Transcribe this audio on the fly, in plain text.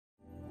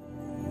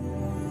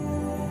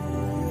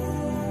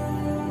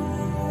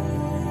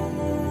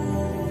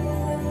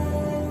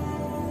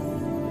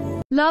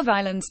Love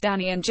Island's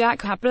Dani and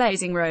Jack have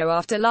blazing row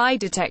after lie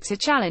detector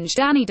challenge.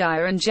 Dani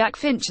Dyer and Jack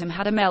Fincham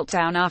had a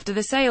meltdown after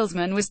the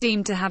salesman was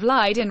deemed to have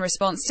lied in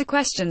response to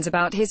questions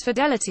about his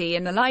fidelity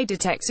in the lie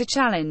detector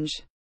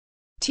challenge.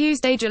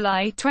 Tuesday,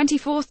 July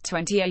 24,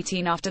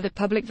 2018. After the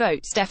public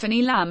vote,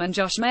 Stephanie Lamb and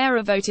Josh Mayer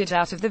voted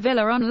out of the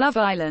villa on Love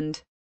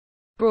Island.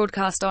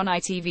 Broadcast on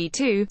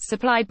ITV2,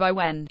 supplied by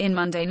When. In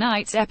Monday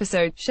night's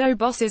episode, show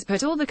bosses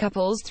put all the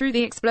couples through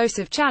the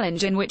explosive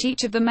challenge in which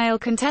each of the male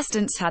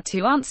contestants had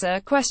to answer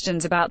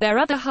questions about their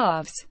other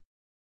halves.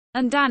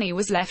 And Dani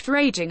was left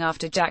raging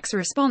after Jack's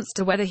response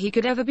to whether he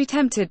could ever be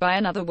tempted by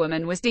another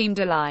woman was deemed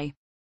a lie.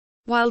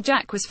 While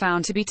Jack was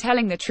found to be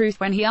telling the truth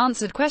when he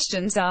answered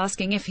questions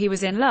asking if he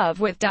was in love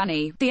with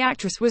Dani, the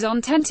actress was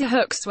on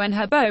tenterhooks when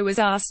her beau was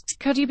asked,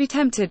 "Could you be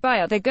tempted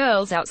by other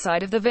girls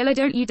outside of the villa?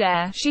 Don't you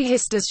dare," she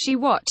hissed as she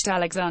watched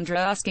Alexandra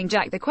asking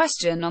Jack the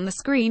question on the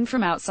screen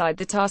from outside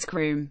the task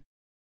room.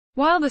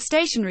 While the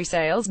stationery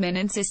salesman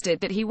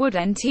insisted that he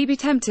wouldn't be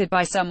tempted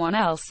by someone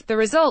else, the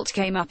result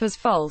came up as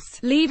false,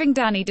 leaving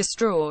Dani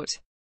distraught.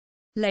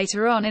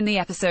 Later on in the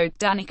episode,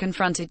 Dani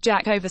confronted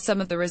Jack over some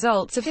of the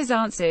results of his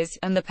answers,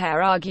 and the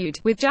pair argued,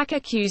 with Jack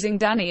accusing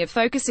Dani of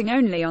focusing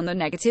only on the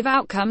negative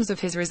outcomes of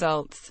his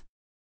results.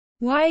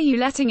 "Why are you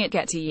letting it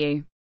get to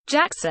you?"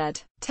 Jack said.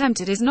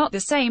 "Tempted is not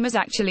the same as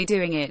actually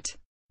doing it.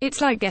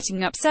 It's like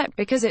getting upset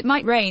because it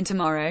might rain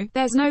tomorrow.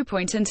 There's no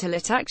point until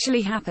it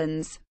actually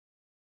happens.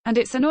 And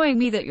it's annoying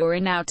me that you're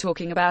in now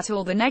talking about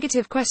all the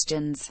negative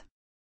questions."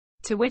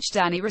 To which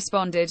Dani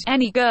responded,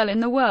 "Any girl in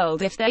the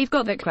world, if they've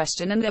got that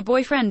question and their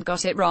boyfriend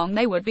got it wrong,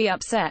 they would be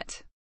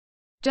upset."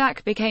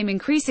 Jack became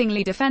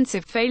increasingly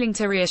defensive, failing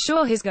to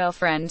reassure his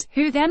girlfriend,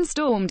 who then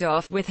stormed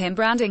off, with him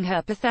branding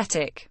her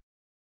pathetic.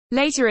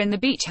 Later in the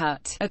beach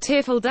hut, a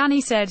tearful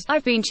Dani said,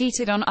 "I've been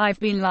cheated on,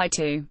 I've been lied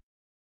to.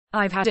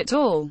 I've had it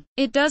all.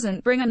 It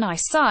doesn't bring a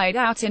nice side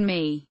out in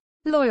me.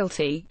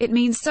 Loyalty, it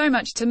means so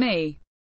much to me.